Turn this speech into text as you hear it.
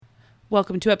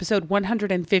Welcome to episode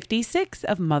 156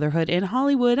 of Motherhood in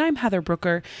Hollywood. I'm Heather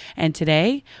Brooker, and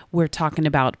today we're talking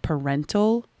about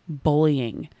parental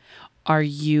bullying. Are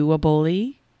you a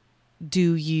bully?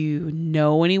 Do you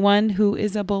know anyone who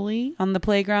is a bully on the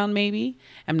playground maybe?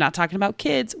 I'm not talking about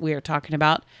kids. We are talking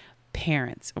about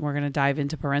parents. And we're going to dive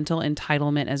into parental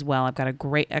entitlement as well. I've got a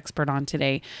great expert on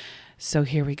today. So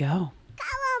here we go.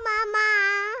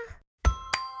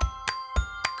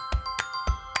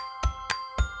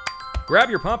 Grab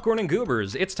your popcorn and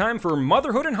goobers. It's time for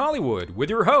Motherhood in Hollywood with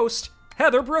your host,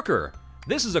 Heather Brooker.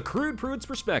 This is a crude prude's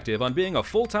perspective on being a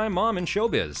full-time mom in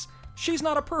showbiz. She's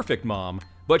not a perfect mom,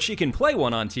 but she can play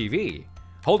one on TV.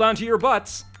 Hold on to your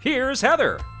butts. Here's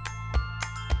Heather.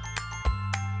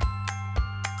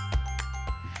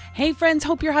 Hey friends,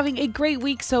 hope you're having a great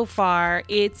week so far.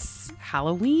 It's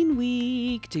Halloween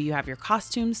week. Do you have your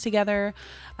costumes together?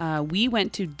 We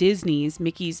went to Disney's,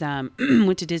 went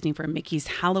to Disney for Mickey's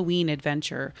Halloween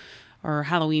adventure, or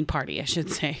Halloween party, I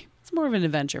should say. It's more of an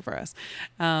adventure for us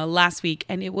last week,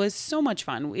 and it was so much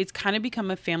fun. It's kind of become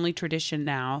a family tradition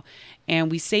now, and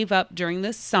we save up during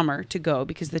the summer to go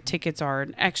because the tickets are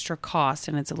an extra cost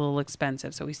and it's a little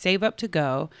expensive. So we save up to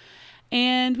go.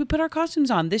 And we put our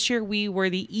costumes on. This year we were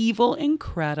the Evil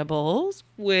Incredibles,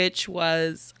 which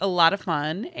was a lot of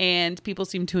fun, and people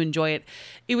seemed to enjoy it.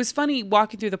 It was funny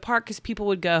walking through the park because people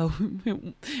would go,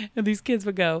 and these kids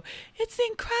would go, "It's the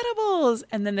Incredibles!"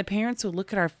 And then the parents would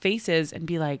look at our faces and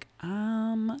be like,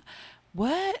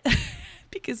 what?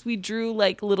 Because we drew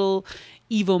like little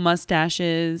evil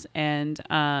mustaches and,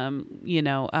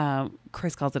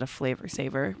 Chris calls it a flavor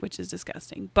saver, which is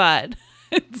disgusting, but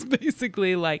it's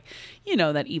basically like,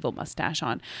 that evil mustache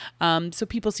on. So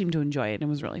people seem to enjoy it. It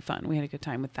was really fun. We had a good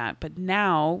time with that. But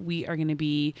now we are going to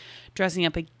be dressing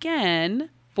up again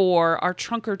for our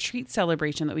trunk or treat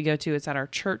celebration that we go to. It's at our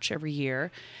church every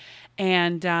year.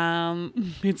 And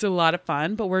it's a lot of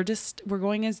fun, but we're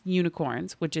going as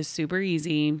unicorns, which is super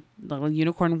easy. Little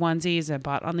unicorn onesies I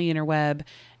bought on the interweb.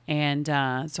 And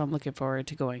so I'm looking forward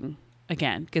to going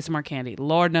again, get some more candy.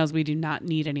 Lord knows we do not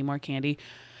need any more candy.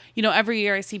 Every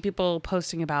year I see people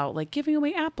posting about like giving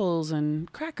away apples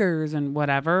and crackers and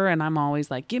whatever. And I'm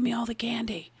always like, give me all the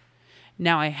candy.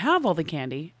 Now I have all the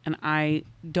candy and I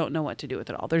don't know what to do with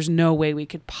it all. There's no way we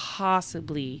could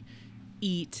possibly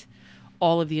eat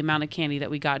all of the amount of candy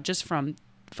that we got just from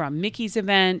Mickey's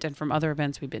event and from other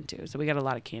events we've been to. So we got a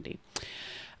lot of candy.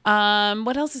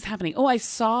 What else is happening? Oh, I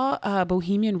saw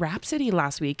Bohemian Rhapsody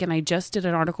last week, and I just did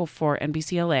an article for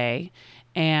NBCLA,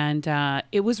 and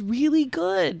it was really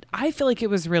good. I feel like it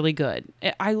was really good.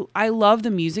 I love the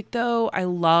music though. I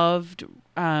loved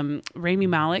Rami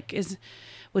Malek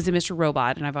was in Mr.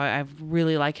 Robot, and I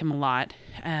really like him a lot.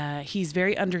 He's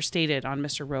very understated on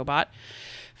Mr. Robot,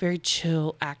 very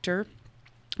chill actor.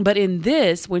 But in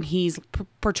this, when he's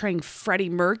portraying Freddie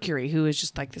Mercury, who is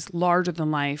just like this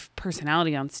larger-than-life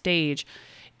personality on stage,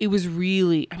 it was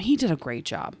really, he did a great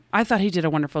job. I thought he did a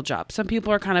wonderful job. Some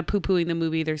people are kind of poo-pooing the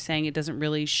movie. They're saying it doesn't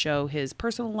really show his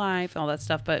personal life and all that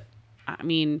stuff. But,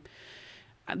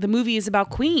 the movie is about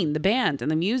Queen, the band,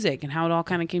 and the music, and how it all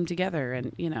kind of came together.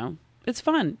 And, it's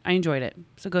fun. I enjoyed it.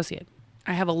 So go see it.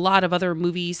 I have a lot of other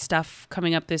movie stuff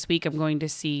coming up this week. I'm going to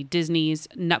see Disney's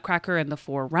Nutcracker and the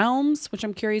Four Realms, which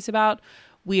I'm curious about.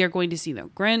 We are going to see The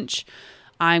Grinch.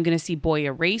 I'm going to see Boy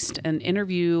Erased and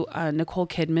interview Nicole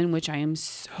Kidman, which I am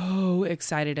so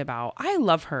excited about. I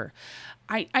love her.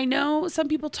 I know some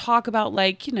people talk about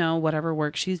whatever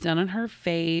work she's done on her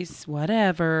face,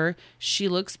 whatever. She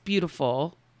looks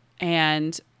beautiful.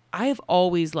 And I have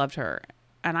always loved her.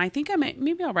 And I think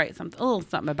maybe I'll write a little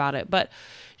something about it. But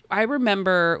I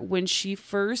remember when she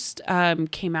first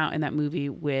came out in that movie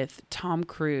with Tom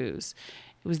Cruise.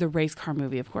 It was the race car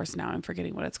movie, of course. Now I'm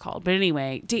forgetting what it's called. But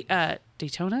anyway,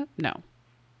 Daytona? No.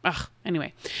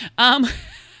 Anyway.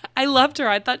 I loved her.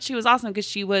 I thought she was awesome because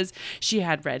she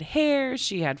had red hair,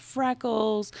 she had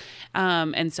freckles,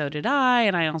 and so did I.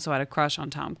 And I also had a crush on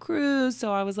Tom Cruise.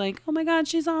 So I was like, oh my God,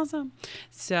 she's awesome.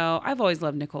 So I've always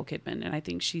loved Nicole Kidman, and I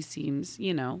think she seems,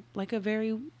 like a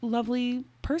very lovely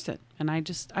person. And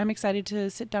I'm excited to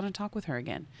sit down and talk with her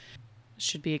again.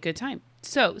 Should be a good time.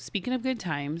 So speaking of good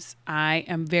times, I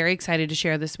am very excited to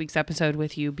share this week's episode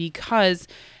with you because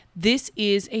this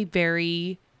is a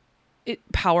very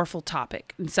powerful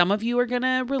topic. And some of you are going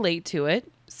to relate to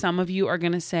it. Some of you are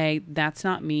going to say, that's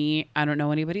not me. I don't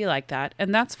know anybody like that.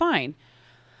 And that's fine.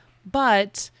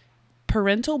 But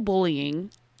parental bullying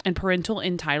and parental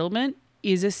entitlement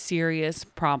is a serious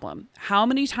problem. How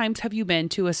many times have you been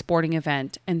to a sporting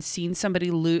event and seen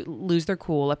somebody lose their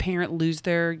cool, a parent lose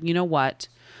their what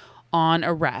on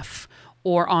a ref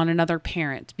or on another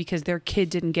parent because their kid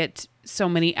didn't get so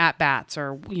many at bats,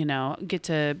 or, get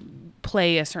to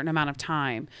play a certain amount of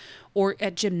time. Or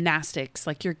at gymnastics,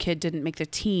 like your kid didn't make the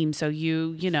team. So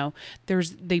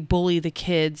they bully the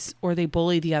kids, or they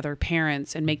bully the other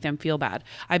parents and make them feel bad.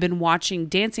 I've been watching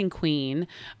Dancing Queen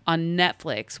on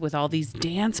Netflix with all these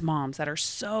dance moms that are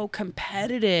so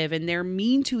competitive, and they're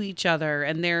mean to each other,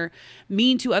 and they're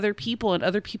mean to other people and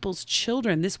other people's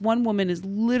children. This one woman is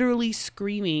literally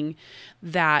screaming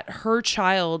that her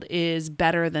child is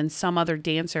better than some other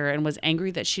dancer, and was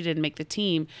angry that she didn't make the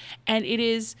team. And it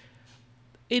is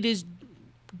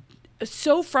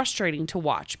so frustrating to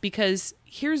watch, because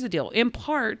here's the deal. In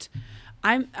part,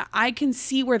 I can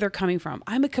see where they're coming from.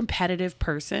 I'm a competitive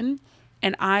person,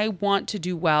 and I want to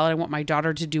do well, and I want my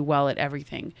daughter to do well at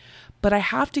everything. But I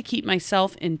have to keep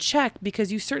myself in check,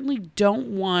 because you certainly don't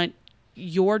want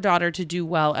your daughter to do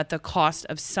well at the cost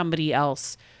of somebody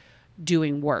else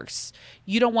doing worse.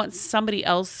 You don't want somebody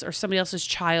else or somebody else's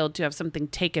child to have something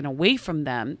taken away from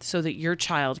them so that your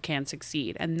child can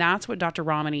succeed. And that's what Dr.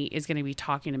 Ramani is going to be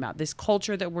talking about. This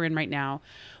culture that we're in right now,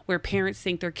 where parents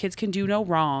think their kids can do no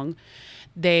wrong.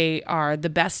 They are the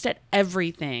best at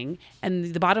everything.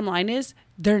 And the bottom line is,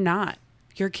 they're not.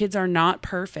 Your kids are not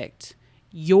perfect.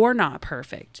 You're not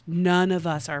perfect. None of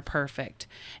us are perfect.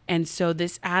 And so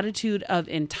this attitude of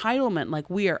entitlement, like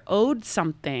we are owed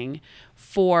something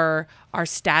for our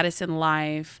status in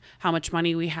life, how much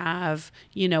money we have,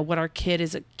 what our kid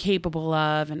is capable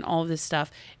of, and all of this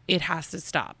stuff, it has to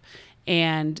stop.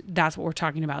 And that's what we're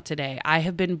talking about today. I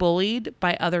have been bullied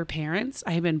by other parents.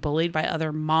 I have been bullied by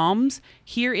other moms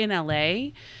here in LA,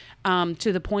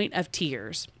 to the point of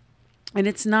tears. And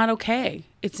it's not okay.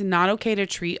 It's not okay to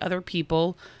treat other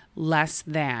people less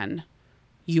than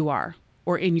you are,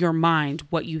 or in your mind,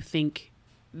 what you think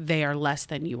they are less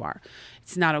than you are.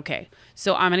 It's not okay.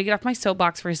 So I'm going to get off my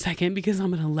soapbox for a second, because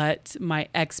I'm going to let my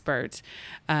expert,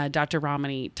 Dr.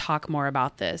 Ramani, talk more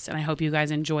about this. And I hope you guys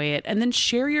enjoy it. And then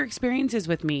share your experiences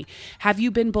with me. Have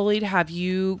you been bullied? Have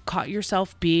you caught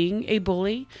yourself being a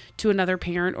bully to another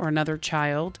parent or another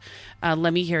child?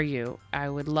 Let me hear you. I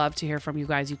would love to hear from you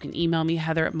guys. You can email me,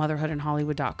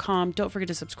 heather@motherhoodandhollywood.com. Don't forget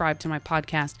to subscribe to my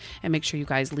podcast, and make sure you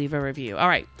guys leave a review. All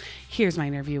right, here's my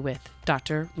interview with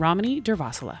Dr. Ramani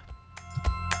Durvasula.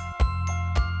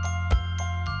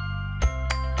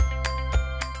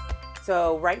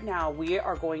 So right now we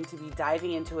are going to be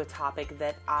diving into a topic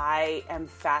that I am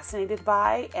fascinated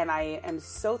by, and I am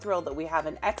so thrilled that we have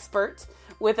an expert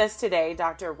with us today,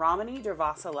 Dr. Ramani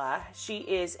Durvasula. She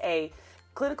is a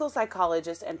clinical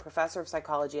psychologist and professor of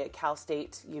psychology at Cal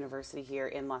State University here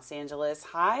in Los Angeles.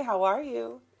 Hi, how are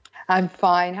you? I'm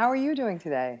fine. How are you doing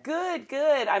today? Good,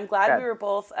 good. I'm glad we were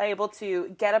both able to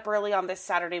get up early on this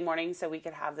Saturday morning so we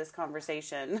could have this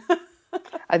conversation.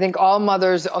 I think all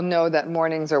mothers know that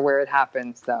mornings are where it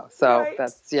happens, though. So right.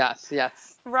 That's,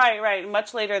 yes. Right.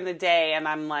 Much later in the day, and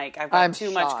I'm like, I've got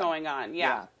too much going on.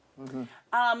 Yeah. Mm-hmm.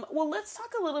 Well, let's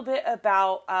talk a little bit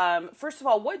about, first of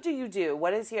all, what do you do?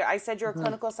 What is here? I said you're a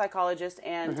clinical psychologist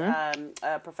and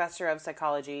a professor of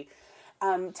psychology.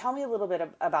 Tell me a little bit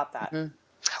about that. Mm-hmm.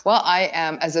 Well, I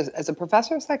am, as a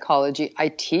professor of psychology, I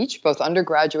teach both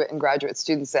undergraduate and graduate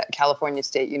students at California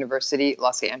State University,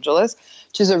 Los Angeles,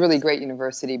 which is a really great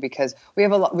university because we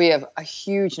have a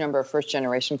huge number of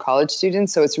first-generation college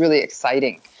students, so it's really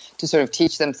exciting to sort of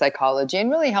teach them psychology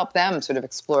and really help them sort of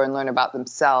explore and learn about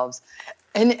themselves.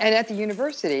 And at the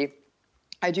university,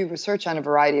 I do research on a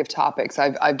variety of topics.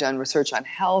 I've done research on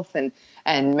health and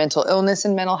mental illness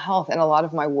and mental health, and a lot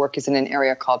of my work is in an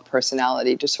area called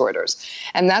personality disorders.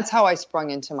 And that's how I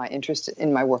sprung into my interest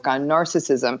in my work on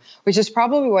narcissism, which is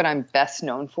probably what I'm best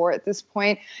known for at this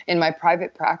point. In my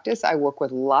private practice, I work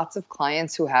with lots of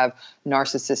clients who have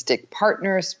narcissistic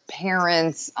partners,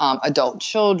 parents, adult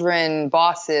children,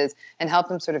 bosses, and help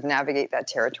them sort of navigate that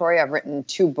territory. I've written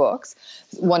 2 books.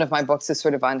 One of my books is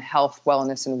sort of on health,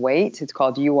 wellness, and weight. It's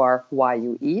called You Are Why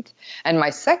You Eat. And my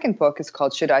second book is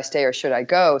called Should I Stay or Should I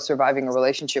Go? Surviving a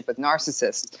Relationship with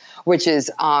Narcissists, which is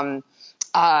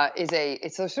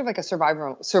it's sort of like a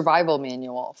survival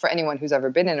manual for anyone who's ever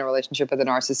been in a relationship with a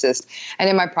narcissist. And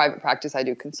in my private practice, I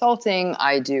do consulting,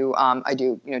 I do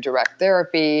direct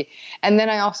therapy, and then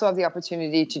I also have the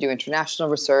opportunity to do international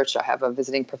research. I have a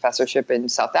visiting professorship in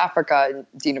South Africa,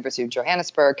 at the University of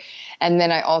Johannesburg, and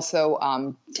then I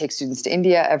also take students to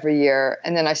India every year,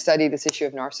 and then I study this issue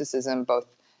of narcissism both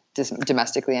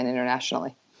domestically and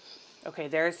internationally. Okay,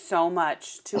 there's so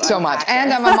much to So much. unpack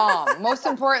And there. I'm a mom. Most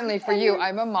importantly for you,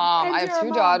 I'm a mom. And I you're have a two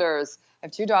mom. daughters.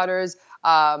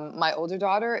 My older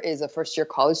daughter is a first-year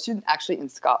college student, actually in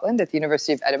Scotland at the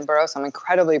University of Edinburgh. So I'm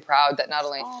incredibly proud that not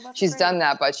only she's done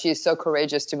that, but she's so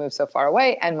courageous to move so far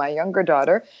away. And my younger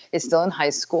daughter is still in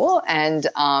high school and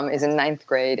is in 9th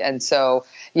grade. And so,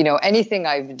 anything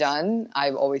I've done, I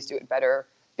always do it better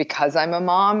because I'm a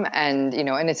mom, and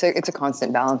and it's a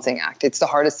constant balancing act. It's the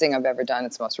hardest thing I've ever done.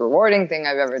 It's the most rewarding thing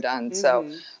I've ever done.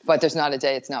 So, but there's not a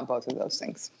day it's not both of those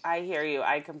things. I hear you.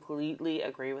 I completely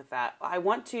agree with that. I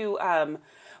want to,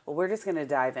 we're just going to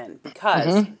dive in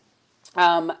because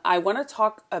I want to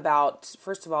talk about,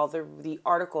 first of all, the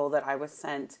article that I was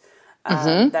sent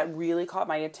that really caught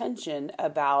my attention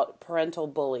about parental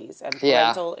bullies and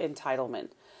parental entitlement.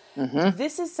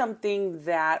 This is something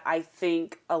that I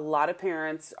think a lot of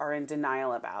parents are in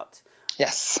denial about.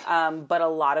 Yes. But a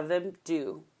lot of them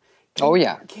do.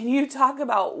 Can you talk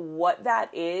about what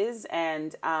that is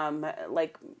and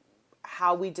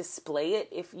how we display it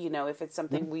if it's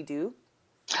something we do?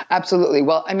 Absolutely.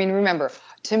 Well, I mean, remember,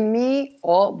 to me,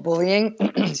 all bullying,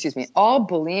 all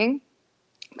bullying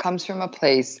comes from a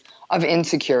place of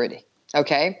insecurity.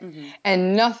 Okay.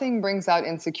 And nothing brings out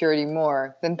insecurity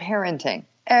more than parenting.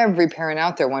 Every parent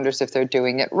out there wonders if they're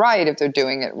doing it right, if they're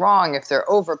doing it wrong, if they're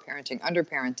over-parenting,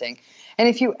 under-parenting. And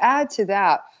if you add to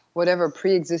that whatever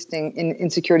pre-existing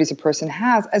insecurities a person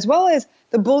has, as well as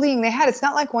the bullying they had, it's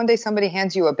not like one day somebody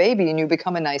hands you a baby and you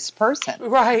become a nice person.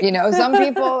 Right. Some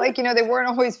people, they weren't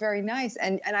always very nice.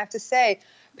 And I have to say,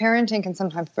 parenting can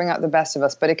sometimes bring out the best of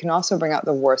us, but it can also bring out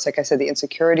the worst. Like I said, the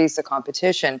insecurities, the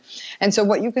competition. And so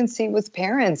what you can see with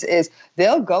parents is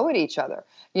they'll go at each other,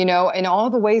 in all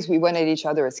the ways we went at each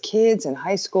other as kids in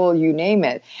high school, you name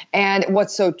it. And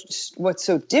what's so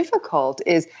difficult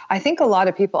is I think a lot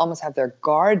of people almost have their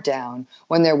guard down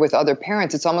when they're with other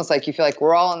parents. It's almost like you feel like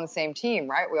we're all on the same team,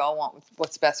 right? We all want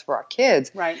what's best for our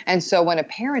kids. Right. And so when a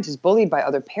parent is bullied by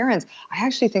other parents, I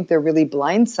actually think they're really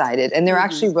blindsided and they're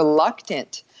actually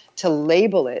reluctant to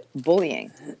label it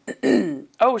bullying.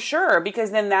 Oh, sure.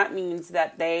 Because then that means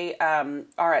that they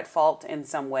are at fault in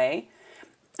some way.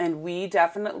 And we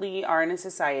definitely are in a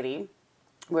society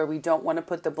where we don't want to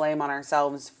put the blame on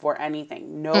ourselves for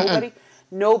anything.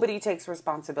 Nobody takes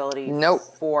responsibility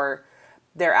for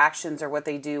their actions or what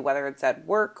they do, whether it's at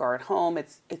work or at home.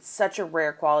 It's such a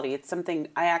rare quality. It's something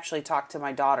I actually talk to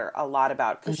my daughter a lot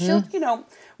about because she'll,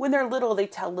 when they're little, they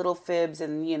tell little fibs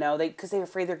and, because they're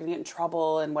afraid they're going to get in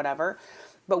trouble and whatever.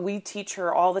 But we teach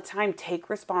her all the time, take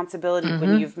responsibility.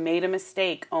 When you've made a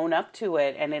mistake, own up to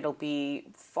it, and it'll be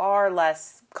far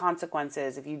less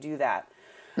consequences if you do that.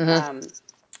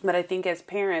 But I think as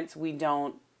parents, we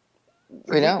don't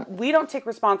take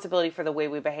responsibility for the way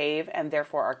we behave, and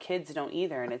therefore our kids don't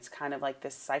either. And it's kind of like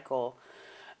this cycle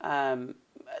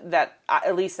that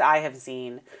at least I have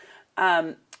seen.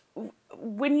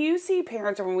 When you see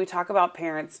parents, or when we talk about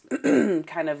parents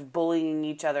kind of bullying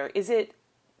each other, is it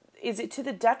to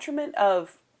the detriment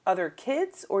of other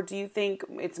kids, or do you think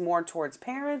it's more towards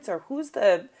parents, or who's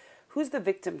the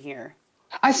victim here?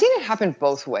 I've seen it happen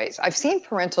both ways. I've seen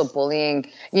parental bullying,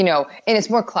 in its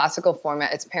more classical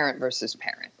format, it's parent versus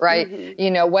parent, right?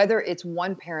 Whether it's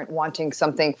one parent wanting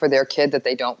something for their kid that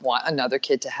they don't want another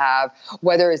kid to have,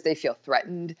 whether it's they feel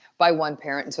threatened by one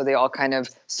parent, and so they all kind of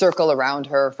circle around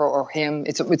her or him.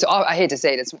 It's I hate to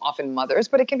say it, it's often mothers,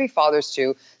 but it can be fathers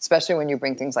too, especially when you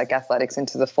bring things like athletics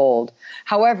into the fold.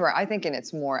 However, I think in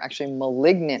its more actually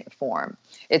malignant form,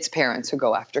 it's parents who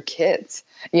go after kids,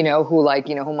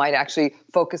 who might actually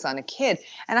focus on a kid.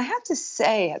 And I have to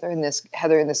say,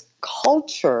 Heather, in this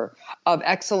culture of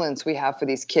excellence we have for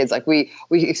these kids, like we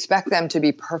expect them to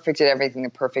be perfect at everything, the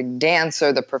perfect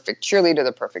dancer, the perfect cheerleader,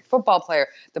 the perfect football player,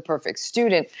 the perfect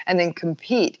student, and then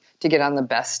compete to get on the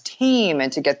best team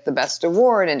and to get the best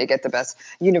award and to get the best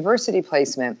university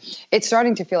placement. It's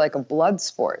starting to feel like a blood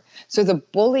sport. So the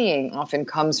bullying often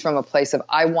comes from a place of,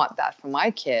 I want that for my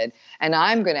kid, and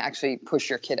I'm going to actually push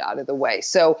your kid out of the way.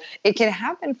 So it can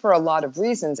happen for a lot of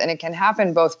reasons, and it can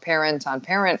happen both parent on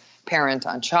parent, parent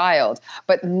on child,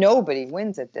 but nobody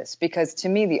wins at this, because to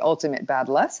me, the ultimate bad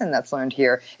lesson that's learned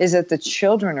here is that the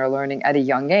children are learning at a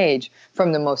young age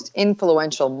from the most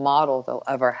influential model they'll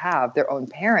ever have, their own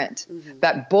parent,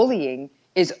 that bullying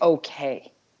is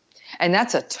okay. And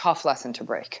that's a tough lesson to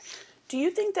break. Do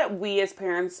you think that we as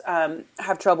parents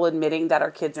have trouble admitting that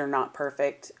our kids are not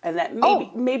perfect, and that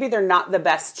maybe they're not the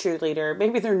best cheerleader,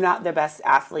 maybe they're not the best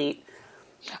athlete?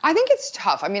 I think it's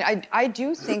tough. I mean, I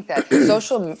do think that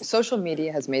social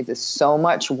media has made this so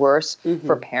much worse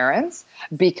for parents,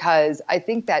 because I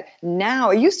think that now,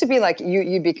 it used to be like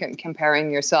you'd be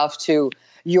comparing yourself to,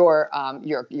 your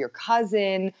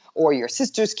cousin or your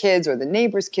sister's kids or the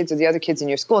neighbor's kids or the other kids in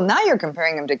your school. Now you're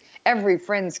comparing them to every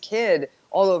friend's kid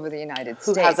all over the United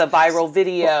States. Who has a viral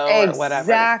video or whatever.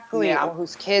 Exactly. Yeah. Or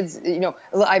whose kids,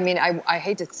 I mean, I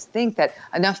hate to think that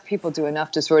enough people do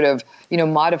enough to sort of,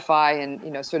 modify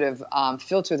and, sort of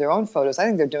filter their own photos. I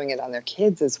think they're doing it on their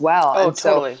kids as well. Oh, and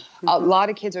so totally. A lot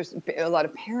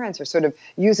of parents are sort of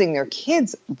using their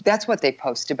kids. That's what they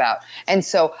post about. And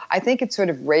so I think it's sort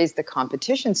of raised the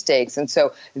competition stakes. And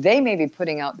so they may be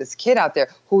putting out this kid out there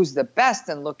who's the best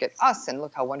and look at us and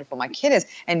look how wonderful my kid is.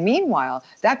 And meanwhile,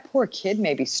 that poor kid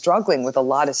may be struggling with a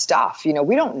lot of stuff.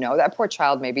 We don't know. That poor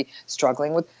child may be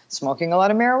struggling with smoking a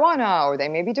lot of marijuana, or they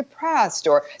may be depressed,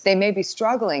 or they may be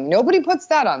struggling. Nobody puts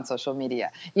that on social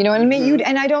media.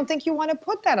 And I don't think you want to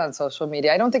put that on social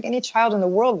media. I don't think any child in the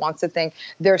world wants to think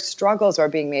their struggles are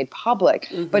being made public.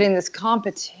 But in this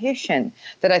competition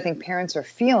that I think parents are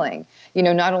feeling,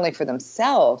 not only for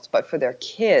themselves, but for their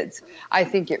kids, I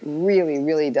think it really,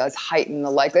 really does heighten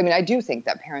the likelihood. I mean, I do think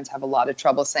that parents have a lot of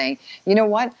trouble saying, you know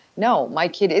what? No, my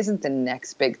kid isn't the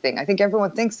next big thing. I think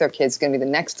everyone thinks their kid's going to be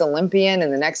the next Olympian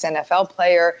and the next NFL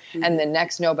player and the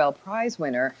next Nobel Prize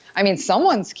winner. I mean,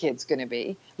 someone's kid's going to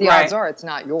be. The odds are it's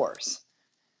not yours.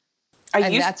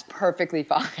 That's perfectly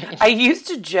fine. I used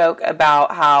to joke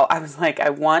about how I was like,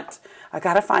 I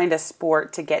got to find a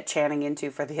sport to get Channing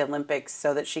into for the Olympics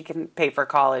so that she can pay for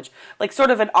college. Like sort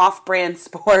of an off-brand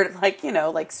sport, like,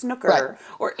 like snooker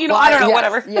or, I don't know,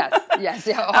 whatever. Yes.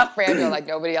 Yeah, off-brand or like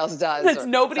nobody else does. Or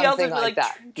nobody else is like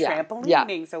that. Trampolining.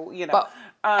 Yeah. So,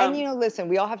 and, listen,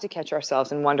 we all have to catch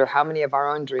ourselves and wonder how many of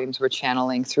our own dreams we're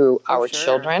channeling through our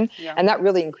children. Yeah. And that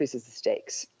really increases the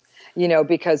stakes,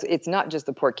 because it's not just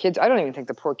the poor kids. I don't even think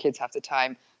the poor kids half the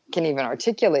time can even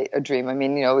articulate a dream. I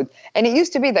mean, and it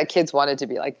used to be that kids wanted to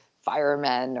be like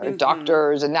firemen or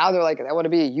doctors, and now they're like, I want to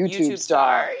be a YouTube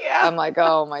star. Yeah. I'm like,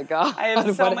 oh my God. I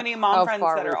have so many mom friends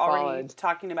that are already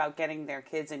talking about getting their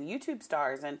kids in YouTube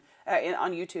stars and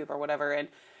on YouTube or whatever. And,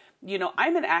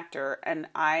 I'm an actor and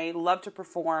I love to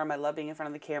perform. I love being in front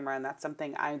of the camera, and that's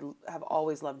something I have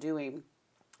always loved doing.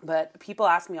 But people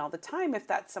ask me all the time if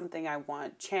that's something I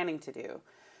want Channing to do.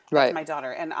 That's my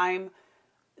daughter. And I'm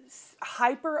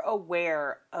hyper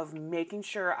aware of making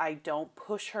sure I don't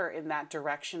push her in that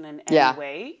direction in any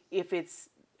way, if it's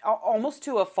almost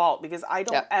to a fault, because I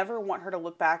don't ever want her to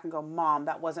look back and go, Mom,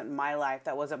 that wasn't my life,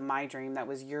 that wasn't my dream, that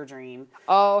was your dream.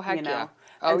 Oh, heck yeah.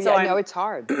 Oh, and so it's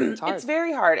hard. It's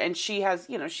very hard. And she has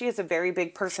a very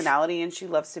big personality, and she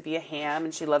loves to be a ham,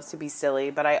 and she loves to be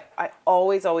silly, but I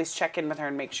always check in with her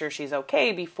and make sure she's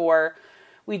okay before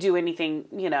we do anything,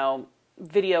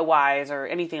 video wise or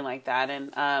anything like that.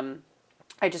 And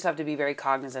I just have to be very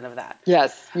cognizant of that.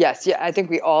 Yes. Yeah. I think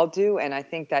we all do. And I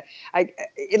think that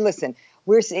listen,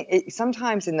 we're seeing it,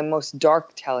 sometimes in the most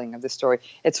dark telling of the story,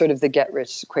 it's sort of the get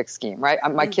rich quick scheme, right?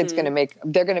 My kid's going to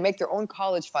make their own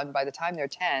college fund by the time they're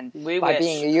 10 by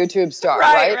being a YouTube star,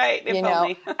 right? Right. If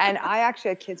only. And I actually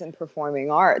had kids in performing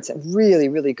arts, really,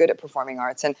 really good at performing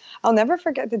arts. And I'll never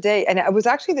forget the day. And it was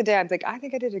actually the day I was like, I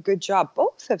think I did a good job.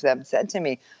 Both of them said to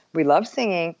me, we love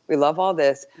singing, we love all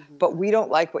this, but we don't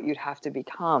like what you'd have to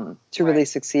become to really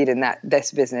succeed in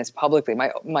this business publicly.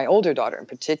 My older daughter in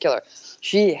particular,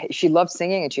 she loved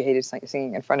singing and she hated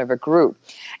singing in front of a group.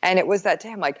 And it was that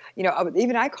day, I'm like,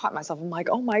 even I caught myself, I'm like,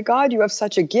 oh my God, you have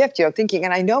such a gift, thinking.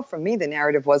 And I know for me, the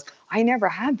narrative was, I never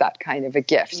had that kind of a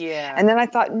gift. Yeah. And then I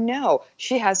thought, no,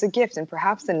 she has a gift. And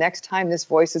perhaps the next time this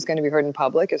voice is going to be heard in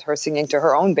public is her singing to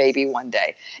her own baby one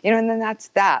day. And then that's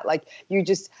that. Like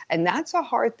and that's a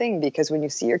hard thing, because when you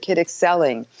see your kid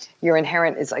excelling, your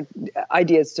inherent is like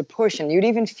ideas to push, and you'd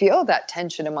even feel that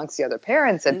tension amongst the other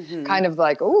parents and kind of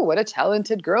like, oh, what a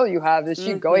talented girl you have. Is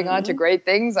she going on to great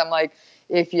things? I'm like,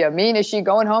 if you mean, is she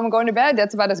going home and going to bed?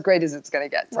 That's about as great as it's going to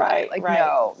get. Right.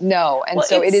 No. And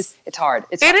so it's hard.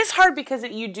 It is hard because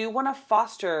you do want to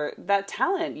foster that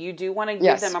talent. You do want to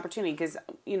give them opportunity, because,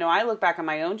 I look back on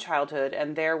my own childhood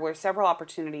and there were several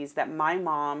opportunities that my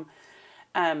mom,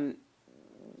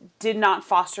 did not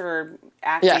foster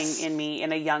acting in me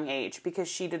in a young age, because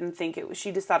she didn't think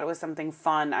she just thought it was something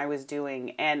fun I was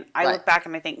doing. And I look back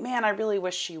and I think, man, I really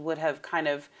wish she would have kind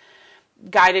of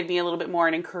guided me a little bit more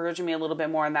and encouraged me a little bit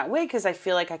more in that way, because I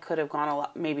feel like I could have gone a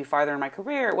lot, maybe farther in my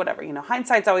career or whatever.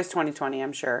 Hindsight's always 20/20,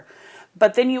 I'm sure.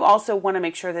 But then you also want to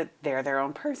make sure that they're their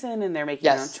own person and they're making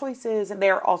their own choices. And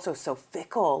they're also so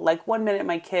fickle. Like one minute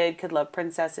my kid could love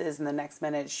princesses and the next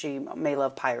minute she may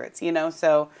love pirates,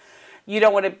 So you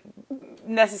don't want to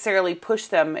necessarily push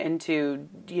them into,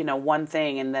 one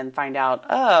thing and then find out,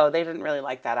 oh, they didn't really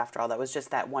like that after all. That was just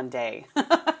that one day.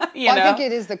 I think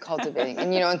it is the cultivating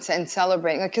and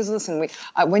celebrating. Because listen,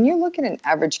 when you look at an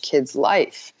average kid's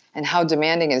life and how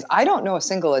demanding it is, I don't know a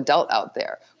single adult out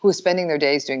there who's spending their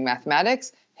days doing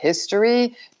mathematics,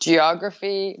 history,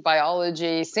 geography,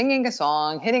 biology, singing a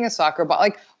song, hitting a soccer ball.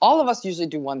 Like, all of us usually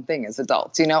do one thing as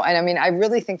adults, And I mean, I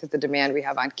really think that the demand we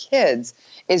have on kids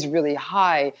is really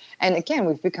high. And again,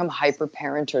 we've become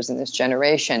hyper-parenters in this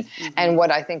generation. Mm-hmm. And what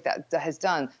I think that has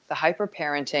done, the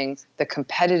hyper-parenting, the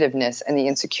competitiveness, and the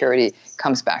insecurity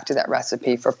comes back to that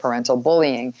recipe for parental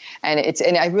bullying. And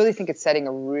I really think it's setting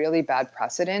a really bad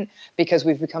precedent because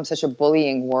we've become such a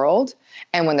bullying world.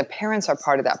 And when the parents are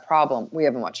part of that problem, we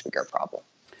have a much bigger problem.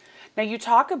 Now, you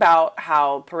talk about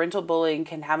how parental bullying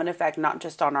can have an effect not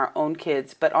just on our own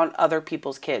kids, but on other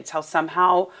people's kids. How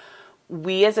somehow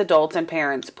we as adults and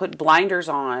parents put blinders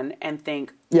on and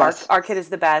think, yes, our kid is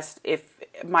the best. If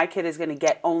my kid is going to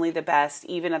get only the best,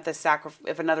 even at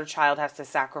if another child has to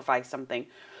sacrifice something.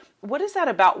 What is that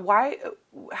about?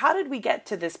 How did we get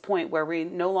to this point where we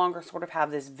no longer sort of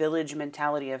have this village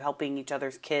mentality of helping each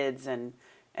other's kids and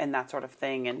that sort of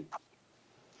thing? And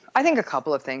I think a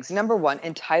couple of things. Number one,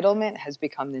 entitlement has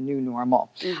become the new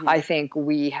normal. Mm-hmm. I think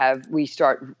we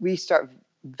start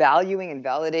valuing and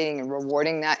validating and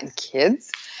rewarding that in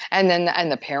kids, and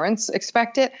the parents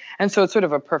expect it. And so it's sort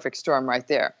of a perfect storm right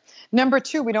there. Number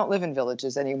two, we don't live in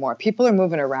villages anymore. People are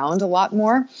moving around a lot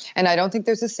more, and I don't think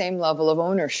there's the same level of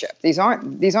ownership. These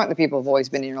aren't the people who've always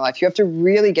been in your life. You have to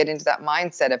really get into that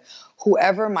mindset of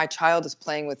whoever my child is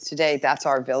playing with today, that's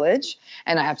our village,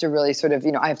 and I have to really sort of,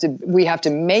 we have to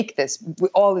make this.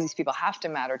 All of these people have to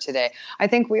matter today. I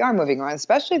think we are moving around,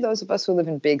 especially those of us who live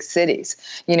in big cities.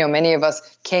 Many of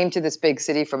us came to this big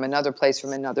city from another place,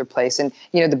 and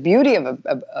the beauty of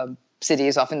a city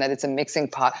is often that it's a mixing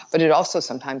pot, but it also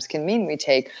sometimes can mean we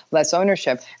take less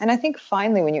ownership. And I think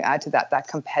finally, when you add to that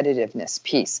competitiveness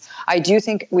piece, I do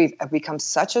think we've become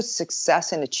such a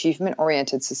success and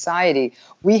achievement-oriented society,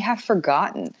 we have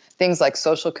forgotten things like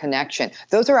social connection.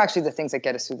 Those are actually the things that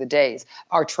get us through the days.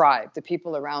 Our tribe, the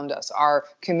people around us, our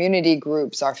community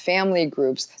groups, our family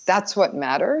groups, that's what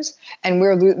matters. And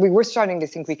we're starting to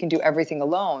think we can do everything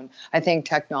alone. I think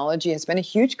technology has been a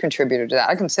huge contributor to that.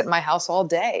 I can sit in my house all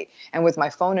day, and with my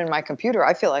phone and my computer,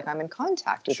 I feel like I'm in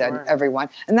contact with everyone.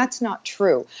 And that's not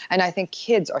true. And I think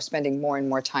kids are spending more and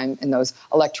more time in those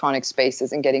electronic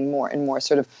spaces and getting more and more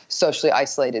sort of socially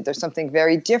isolated. There's something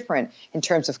very different in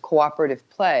terms of cooperative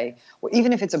play, or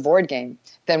even if it's a board game,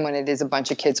 than when it is a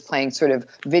bunch of kids playing sort of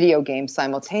video games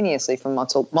simultaneously from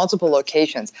multiple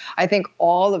locations. I think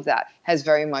all of that has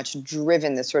very much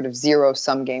driven this sort of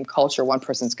zero-sum game culture. One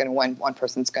person's going to win, one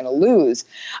person's going to lose.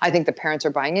 I think the parents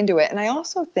are buying into it. And I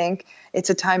also think it's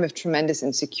a time of tremendous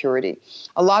insecurity.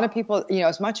 A lot of people,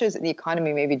 as much as the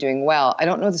economy may be doing well, I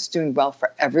don't know this is doing well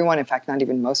for everyone, in fact, not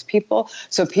even most people.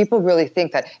 So people really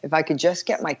think that if I could just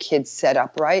get my kids set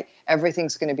up right,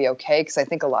 everything's going to be okay, because I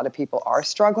think a lot of people are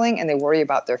struggling and they worry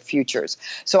about their futures.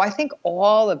 So I think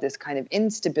all of this kind of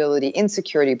instability,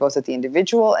 insecurity, both at the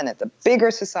individual and at the bigger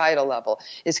societal level,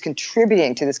 is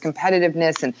contributing to this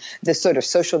competitiveness and this sort of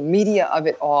social media of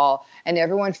it all. And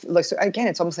everyone looks, again,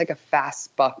 it's almost like a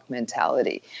fast buck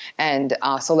mentality and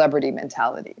celebrity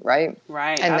mentality, right?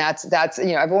 Right. And that's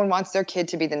everyone wants their kid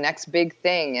to be the next big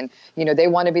thing. And, they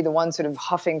want to be the one sort of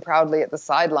huffing proudly at the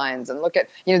sidelines and look at,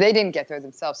 they didn't get there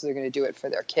themselves, so they're going to do it for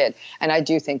their kid. And I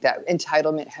do think that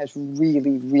entitlement has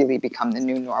really, really become the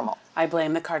new normal. I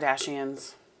blame the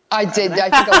Kardashians. I did. I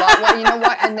think a lot. Well, you know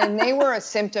what? And then they were a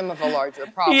symptom of a larger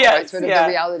problem, yes, right? Sort of the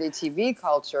reality TV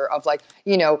culture of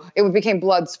it became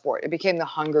blood sport. It became the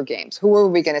Hunger Games. Who are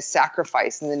we going to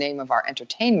sacrifice in the name of our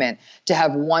entertainment to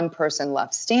have one person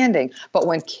left standing? But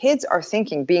when kids are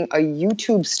thinking being a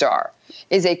YouTube star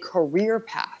is a career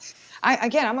path,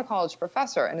 I'm a college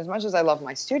professor, and as much as I love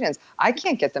my students, I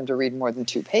can't get them to read more than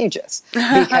 2 pages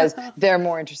because they're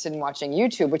more interested in watching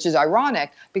YouTube, which is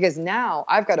ironic because now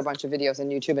I've got a bunch of videos on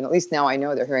YouTube, and at least now I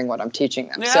know they're hearing what I'm teaching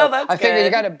them. Yeah, so that's I figure good. you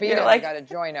got to beat them, you got to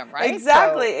join them, right?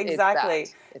 Exactly, so exactly.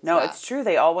 It's true.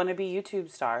 They all want to be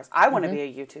YouTube stars. I want to be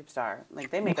a YouTube star.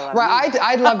 Like, they make a lot of money.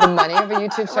 I'd love the money of a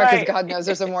YouTube star because God knows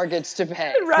there's a mortgage to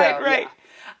pay. Right.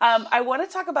 I want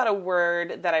to talk about a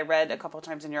word that I read a couple of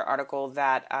times in your article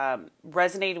that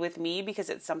resonated with me because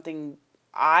it's something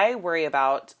I worry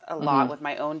about a lot with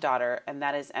my own daughter, and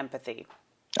that is empathy.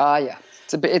 Yeah.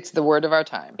 It's the word of our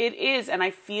time. It is, and I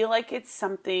feel like it's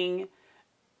something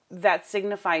that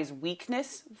signifies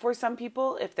weakness for some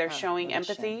people if they're showing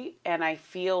empathy, and I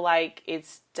feel like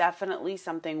it's definitely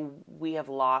something we have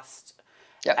lost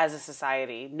as a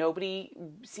society. Nobody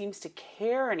seems to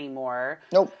care anymore.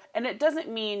 Nope. And it doesn't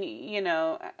mean,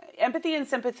 empathy and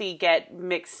sympathy get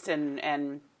mixed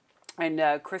and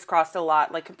and crisscrossed a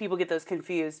lot. Like, people get those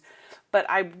confused. But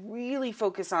I really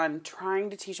focus on trying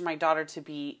to teach my daughter to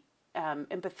be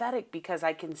empathetic, because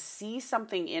I can see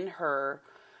something in her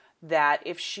that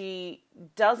if she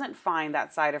doesn't find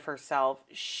that side of herself,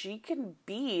 she can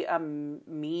be a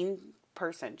mean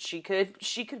person. She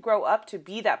could grow up to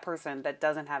be that person that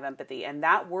doesn't have empathy, and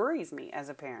that worries me as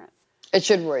a parent. It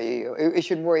should worry you. It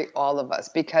should worry all of us,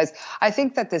 because I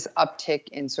think that this uptick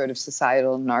in sort of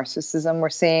societal narcissism we're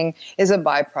seeing is a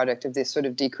byproduct of this sort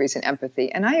of decrease in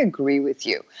empathy. And I agree with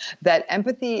you that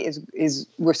empathy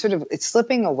it's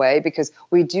slipping away, because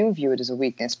we do view it as a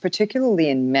weakness, particularly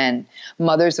in men,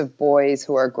 mothers of boys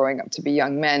who are growing up to be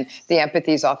young men. The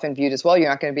empathy is often viewed as, well, you're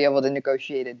not going to be able to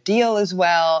negotiate a deal as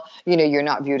well. You're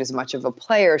not viewed as much of a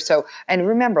player. So, and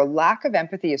remember, lack of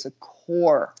empathy is a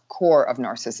core of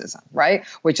narcissism, right?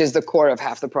 Which is the core of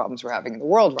half the problems we're having in the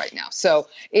world right now. So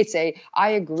I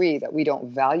agree that we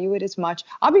don't value it as much.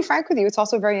 I'll be frank with you, it's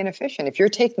also very inefficient. If you're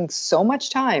taking so much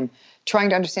time trying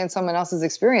to understand someone else's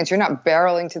experience, you're not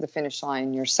barreling to the finish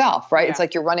line yourself, right? Yeah. It's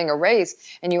like you're running a race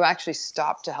and you actually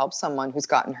stop to help someone who's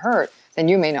gotten hurt, then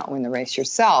you may not win the race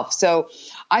yourself. So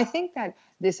I think that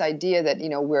this idea that,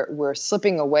 we're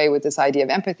slipping away with this idea of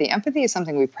empathy. Empathy is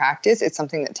something we practice. It's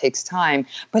something that takes time,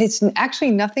 but it's actually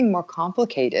nothing more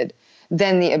complicated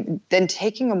than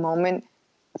taking a moment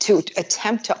to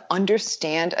attempt to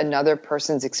understand another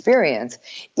person's experience,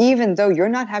 even though you're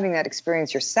not having that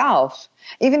experience yourself,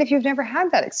 even if you've never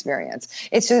had that experience.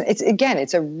 It's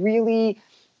a really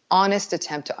honest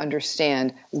attempt to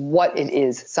understand what it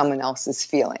is someone else is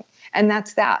feeling. And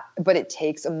that's that. But it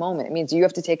takes a moment. It means you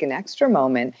have to take an extra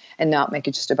moment and not make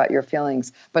it just about your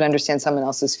feelings, but understand someone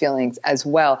else's feelings as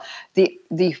well. The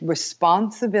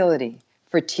responsibility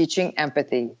for teaching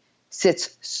empathy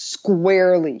sits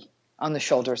squarely on the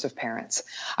shoulders of parents.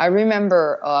 I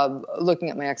remember looking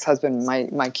at my ex-husband,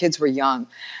 my kids were young,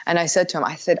 and I said to him,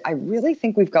 I really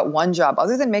think we've got one job,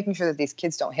 other than making sure that these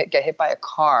kids don't get hit by a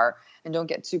car and don't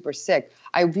get super sick.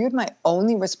 I viewed my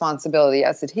only responsibility,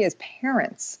 as did he, as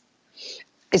parents,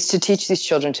 is to teach these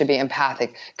children to be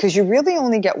empathic, because you really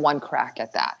only get one crack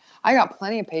at that. I got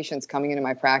plenty of patients coming into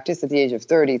my practice at the age of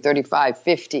 30, 35,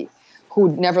 50,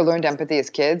 who never learned empathy as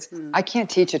kids. I can't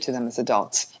teach it to them as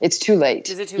adults. It's too late.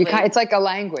 Is it too late? It's like a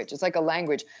language.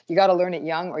 You got to learn it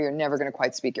young, or you're never going to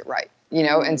quite speak it right.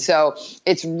 And so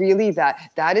it's really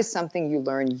that is something you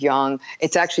learn young.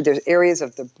 It's actually, there's areas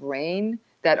of the brain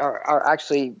that are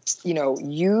actually,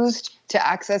 used to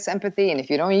access empathy. And if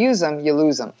you don't use them, you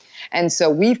lose them. And so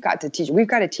we've got to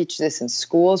teach this in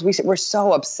schools. We're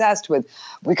so obsessed with,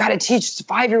 we got to teach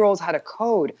 5-year-olds how to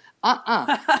code.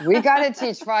 We got to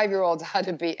teach 5-year-olds how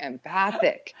to be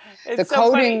empathic. The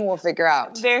coding we'll figure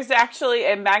out. There's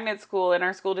actually a magnet school in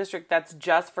our school district that's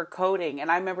just for coding.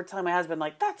 And I remember telling my husband,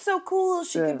 that's so cool.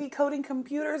 She could be coding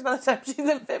computers by the time she's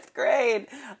in 5th grade.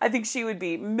 I think she would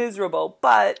be miserable,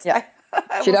 but... Yeah.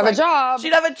 She'd have a job.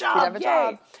 She'd have a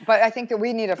job. But I think that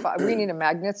we need a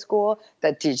magnet school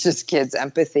that teaches kids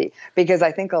empathy, because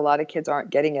I think a lot of kids aren't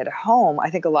getting it at home. I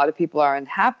think a lot of people are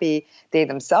unhappy. They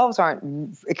themselves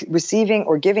aren't receiving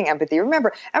or giving empathy.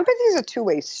 Remember, empathy is a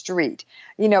two-way street.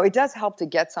 It does help to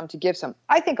get some, to give some.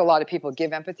 I think a lot of people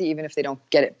give empathy even if they don't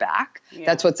get it back. Yeah.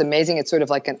 That's what's amazing. It's sort of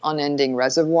like an unending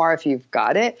reservoir if you've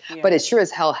got it, but it sure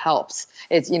as hell helps.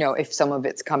 It's, if some of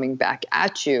it's coming back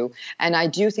at you. And I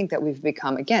do think that we've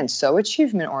become, again, so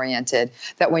achievement oriented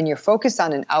that when you're focused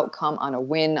on an outcome, on a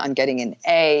win, on getting an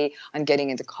A, on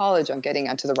getting into college, on getting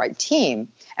onto the right team,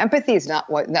 empathy is not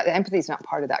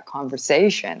part of that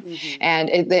conversation. Mm-hmm. And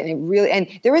it really, and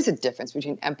there is a difference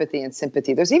between empathy and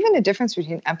sympathy. There's even a difference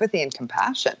between empathy and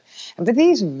compassion.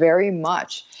 Empathy is very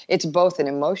much, it's both an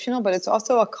emotional, but it's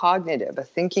also a cognitive, a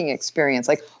thinking experience.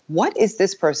 Like, what is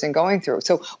this person going through?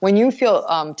 So when you feel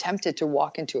tempted to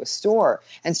walk into a store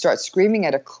and start screaming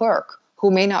at a clerk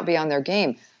who may not be on their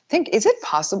game, think, is it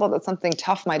possible that something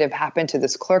tough might have happened to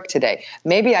this clerk today?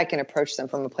 Maybe I can approach them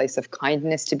from a place of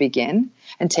kindness to begin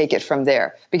and take it from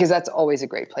there, because that's always a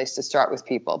great place to start with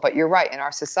people. But you're right, in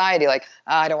our society,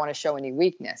 I don't want to show any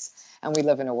weakness. And we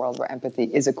live in a world where empathy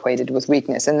is equated with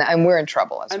weakness, and we're in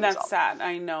trouble as a result. And that's sad,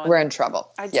 I know. We're in trouble.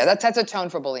 That sets a tone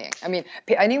for bullying. I mean,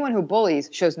 anyone who bullies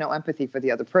shows no empathy for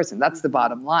the other person. That's the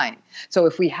bottom line. So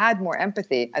if we had more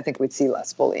empathy, I think we'd see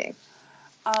less bullying.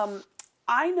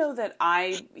 I know that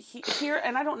here,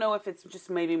 and I don't know if it's just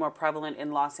maybe more prevalent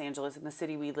in Los Angeles, in the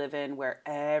city we live in, where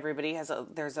everybody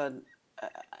there's an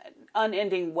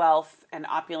unending wealth and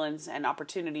opulence and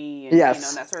opportunity and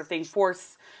that sort of thing for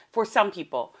some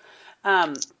people.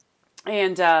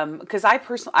 Because I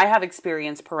have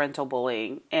experienced parental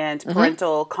bullying and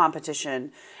parental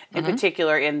competition, in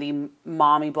particular in the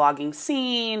mommy blogging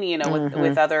scene, you know,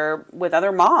 with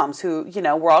other moms who, you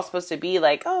know, we're all supposed to be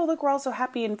like, oh, look, we're all so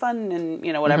happy and fun and,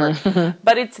 you know, whatever.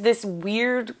 But it's this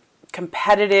weird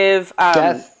competitive,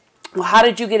 well, how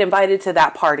did you get invited to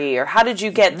that party? Or how did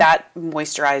you get that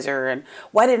moisturizer? And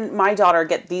why didn't my daughter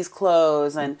get these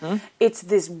clothes? And it's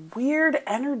this weird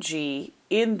energy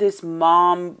in this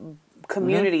mom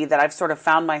community that I've sort of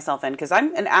found myself in, because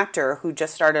I'm an actor who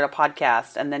just started a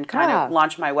podcast and then kind of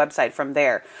launched my website from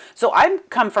there. So I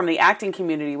come from the acting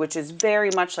community, which is very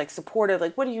much like supportive,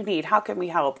 like, what do you need? How can we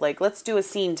help? Like, let's do a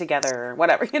scene together or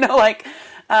whatever, you know, like,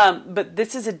 but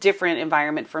this is a different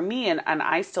environment for me. And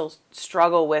I still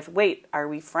struggle with, wait, are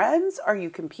we friends? Are you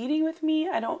competing with me?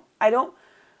 I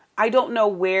don't know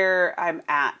where I'm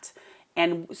at.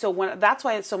 And so that's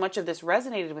why so much of this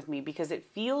resonated with me, because it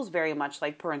feels very much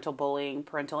like parental bullying,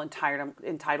 parental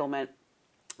entitlement.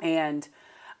 And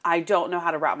I don't know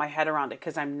how to wrap my head around it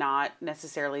because I'm not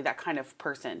necessarily that kind of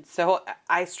person. So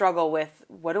I struggle with,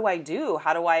 what do I do?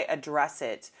 How do I address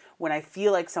it when I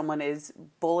feel like someone is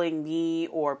bullying me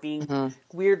or being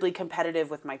weirdly competitive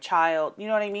with my child? You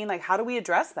know what I mean? Like, how do we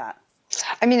address that?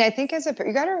 I mean, I think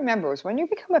you got to remember is when you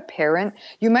become a parent,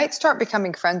 you might start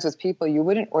becoming friends with people you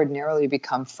wouldn't ordinarily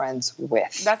become friends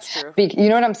with. That's true. You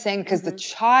know what I'm saying? Because the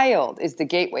child is the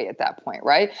gateway at that point,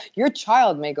 right? Your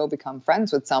child may go become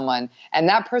friends with someone, and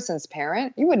that person's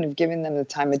parent, you wouldn't have given them the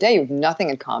time of day. You have nothing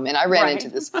in common. I ran into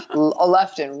this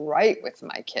left and right with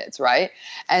my kids, right?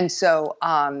 And so,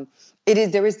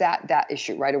 there is that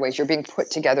issue right away. You're being put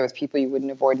together with people you wouldn't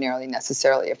have ordinarily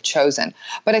necessarily have chosen.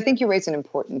 But I think you raise an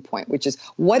important point, which is,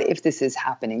 what if this is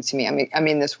happening to me? I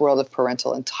mean, this world of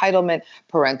parental entitlement,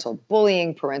 parental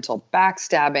bullying, parental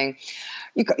backstabbing.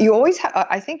 You always have,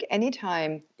 I think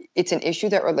anytime it's an issue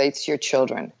that relates to your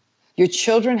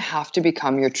children have to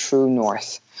become your true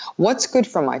north. What's good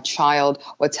for my child?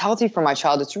 What's healthy for my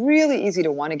child? It's really easy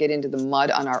to want to get into the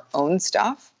mud on our own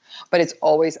stuff, but it's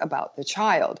always about the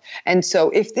child. And so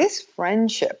if this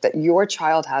friendship that your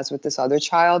child has with this other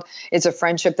child is a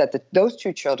friendship that those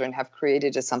two children have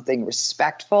created as something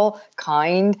respectful,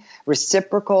 kind,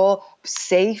 reciprocal,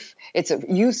 safe,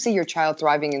 you see your child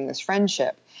thriving in this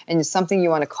friendship and it's something you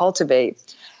want to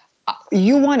cultivate.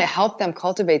 You want to help them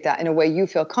cultivate that in a way you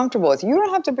feel comfortable with. You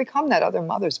don't have to become that other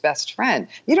mother's best friend.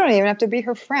 You don't even have to be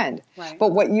her friend. Right.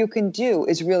 But what you can do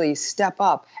is really step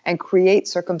up and create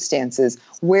circumstances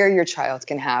where your child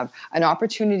can have an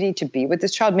opportunity to be with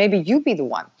this child. Maybe you be the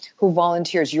one who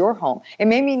volunteers your home. It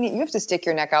may mean you have to stick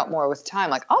your neck out more with time.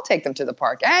 Like, I'll take them to the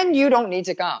park and you don't need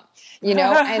to come. You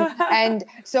know, and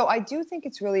so I do think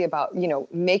it's really about, you know,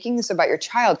 making this about your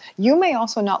child. You may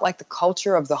also not like the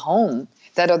culture of the home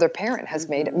that other parent has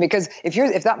made, because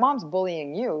if that mom's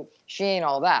bullying you, she ain't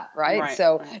all that, right?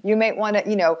 So you may want to,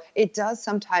 you know, it does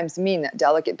sometimes mean that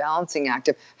delicate balancing act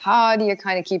of how do you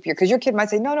kind of keep because your kid might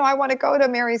say, no, I want to go to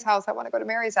Mary's house. I want to go to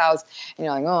Mary's house. And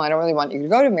you're like, oh, I don't really want you to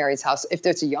go to Mary's house. If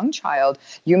there's a young child,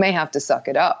 you may have to suck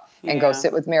it up and go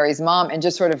sit with Mary's mom and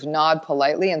just sort of nod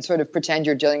politely and sort of pretend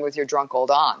you're dealing with your drunk old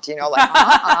aunt, you know,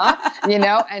 like, you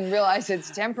know, and realize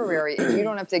it's temporary and you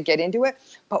don't have to get into it.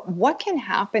 But what can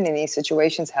happen in these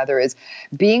situations, Heather, is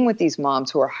being with these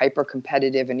moms who are hyper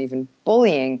competitive and even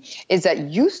bullying is that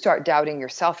you start doubting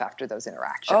yourself after those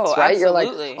interactions, right? Absolutely.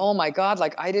 You're like, oh my God,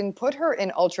 like I didn't put her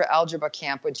in ultra algebra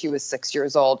camp when she was 6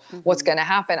 years old. What's going to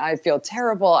happen? I feel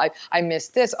terrible. I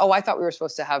missed this. Oh, I thought we were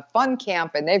supposed to have fun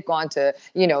camp and they've gone to,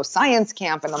 you know, science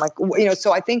camp. And I'm like, you know,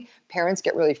 so I think parents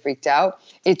get really freaked out.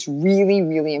 It's really,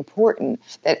 really important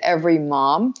that every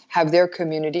mom have their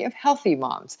community of healthy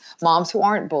moms who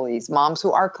aren't bullies, moms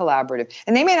who are collaborative.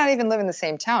 And they may not even live in the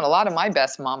same town. A lot of my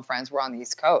best mom friends were on the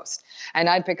East Coast. And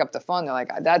I'd pick up the phone. They're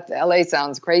like, that LA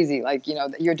sounds crazy. Like, you know,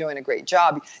 you're doing a great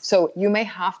job. So you may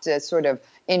have to sort of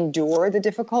endure the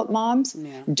difficult moms.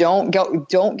 Yeah. Don't drink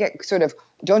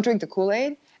the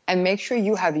Kool-Aid. And make sure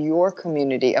you have your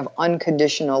community of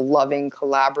unconditional, loving,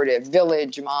 collaborative,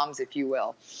 village moms, if you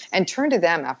will. And turn to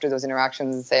them after those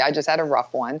interactions and say, I just had a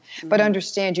rough one. But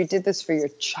understand you did this for your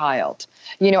child.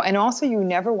 You know, and also you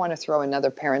never want to throw another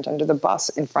parent under the bus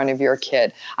in front of your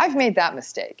kid. I've made that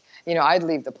mistake. You know, I'd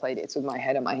leave the play dates with my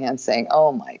head in my hands saying,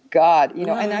 oh, my God. You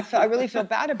know, and I really feel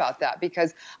bad about that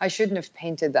because I shouldn't have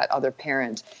painted that other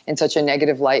parent in such a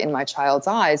negative light in my child's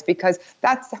eyes because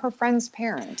that's her friend's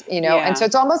parent, you know. Yeah. And so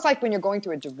it's almost like when you're going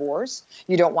through a divorce,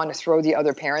 you don't want to throw the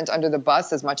other parent under the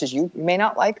bus as much as you may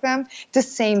not like them. It's the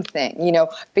same thing, you know,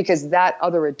 because that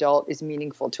other adult is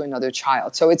meaningful to another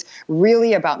child. So it's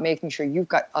really about making sure you've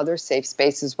got other safe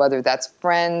spaces, whether that's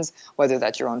friends, whether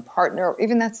that's your own partner, or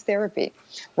even that's therapy,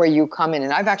 where you come in.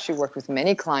 And I've actually worked with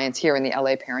many clients here in the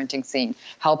LA parenting scene,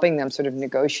 helping them sort of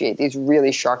negotiate these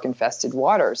really shark-infested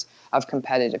waters of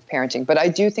competitive parenting. But I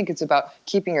do think it's about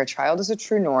keeping your child as a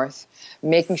true north,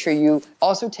 making sure you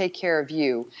also take care of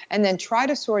you, and then try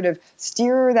to sort of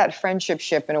steer that friendship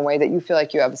ship in a way that you feel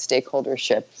like you have a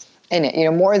stakeholdership in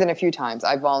it. More than a few times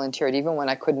I volunteered, even when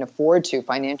I couldn't afford to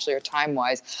financially or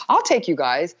time-wise. I'll take you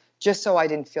guys, just so I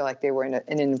didn't feel like they were in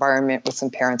an environment with some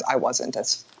parents I wasn't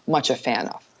as much a fan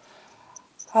of.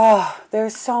 Oh,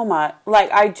 there's so much.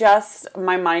 Like,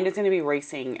 my mind is going to be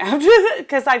racing after that,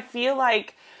 because I feel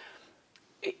like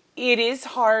it is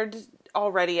hard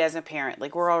already as a parent.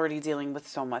 Like, we're already dealing with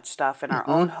so much stuff in our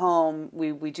own home.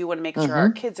 We do want to make sure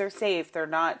our kids are safe. They're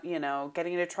not,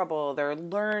 getting into trouble. They're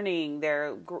learning.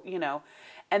 They're,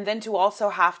 and then to also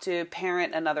have to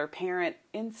parent another parent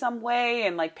in some way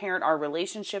and like parent our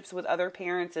relationships with other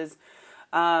parents is,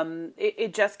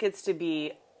 it just gets to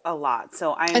be a lot.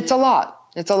 So it's a lot.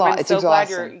 It's so exhausting. Glad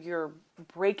you're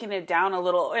breaking it down a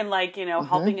little and like,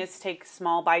 helping us take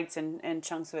small bites and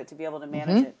chunks of it to be able to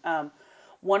manage it.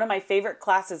 One of my favorite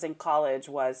classes in college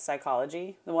was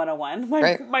psychology, the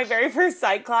 101, my very first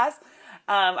psych class.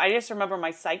 I just remember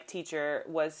my psych teacher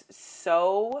was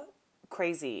so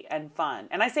crazy and fun.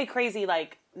 And I say crazy,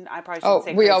 like, I probably shouldn't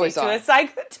say crazy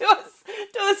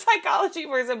to a psychology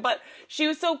person, but she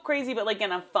was so crazy, but like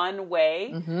in a fun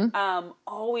way.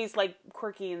 Always like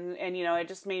quirky and it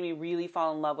just made me really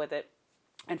fall in love with it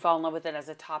as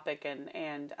a topic.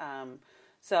 And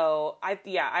so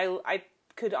I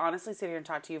could honestly sit here and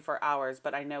talk to you for hours,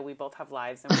 but I know we both have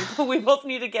lives and we both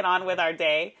need to get on with our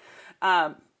day.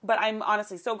 But I'm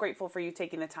honestly so grateful for you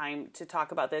taking the time to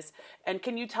talk about this. And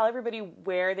can you tell everybody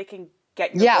where they can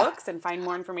get your books and find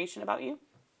more information about you?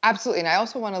 Absolutely. And I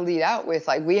also want to lead out with,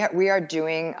 like, we are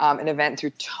doing an event through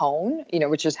Tone,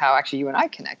 which is how actually you and I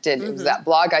connected. It was that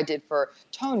blog I did for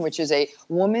Tone, which is a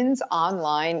woman's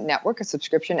online network, a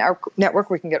subscription network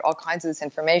where we can get all kinds of this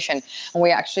information. And we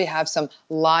actually have some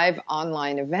live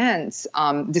online events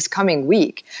this coming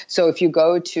week. So if you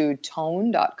go to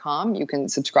tone.com, you can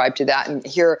subscribe to that and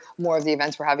hear more of the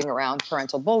events we're having around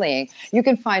parental bullying. You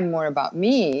can find more about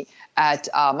me at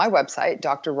my website,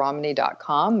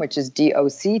 drramani.com, which is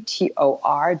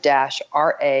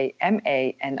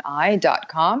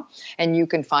doctor-ramani.com. And you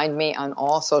can find me on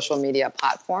all social media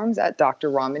platforms at Dr.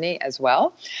 Ramani as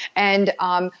well. And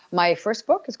my first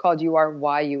book is called You Are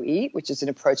Why You Eat, which is an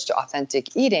approach to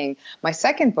authentic eating. My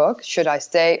second book, Should I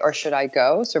Stay or Should I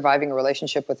Go? Surviving a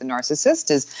Relationship with a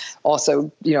Narcissist, is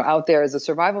also out there as a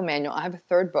survival manual. I have a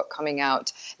third book coming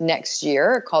out next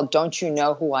year called Don't You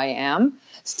Know Who I Am?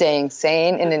 Staying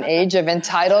Sane in an Age of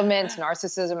Entitlement,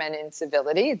 Narcissism, and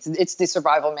Incivility. It's the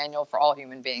survival manual for all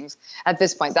human beings at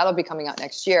this point. That'll be coming out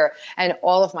next year. And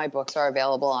all of my books are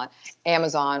available on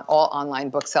Amazon, all online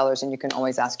booksellers, and you can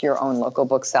always ask your own local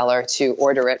bookseller to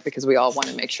order it, because we all want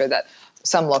to make sure that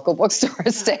some local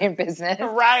bookstores stay in business.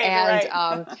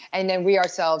 Right. And then we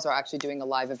ourselves are actually doing a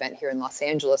live event here in Los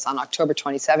Angeles on October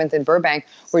 27th in Burbank.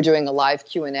 We're doing a live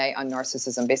Q&A on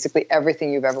narcissism, basically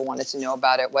everything you've ever wanted to know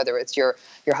about it, whether it's your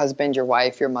husband, your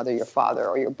wife, your mother, your father,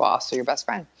 or your boss, or your best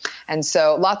friend. And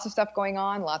so lots of stuff going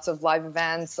on, lots of live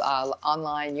events,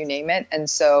 online, you name it. And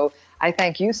so I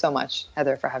thank you so much,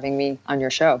 Heather, for having me on your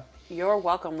show. You're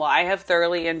welcome. Well, I have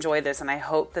thoroughly enjoyed this, and I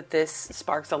hope that this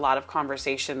sparks a lot of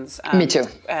conversations. Me too.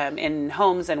 In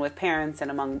homes and with parents and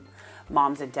among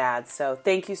moms and dads. So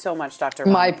thank you so much, Dr.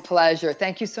 My pleasure.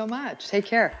 Thank you so much. Take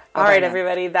care. All right,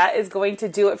 everybody. That is going to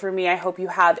do it for me. I hope you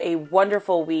have a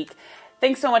wonderful week.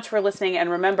 Thanks so much for listening. And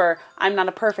remember, I'm not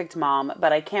a perfect mom,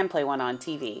 but I can play one on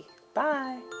TV.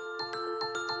 Bye.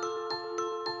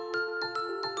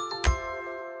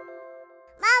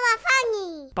 Mama,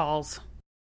 funny. Balls.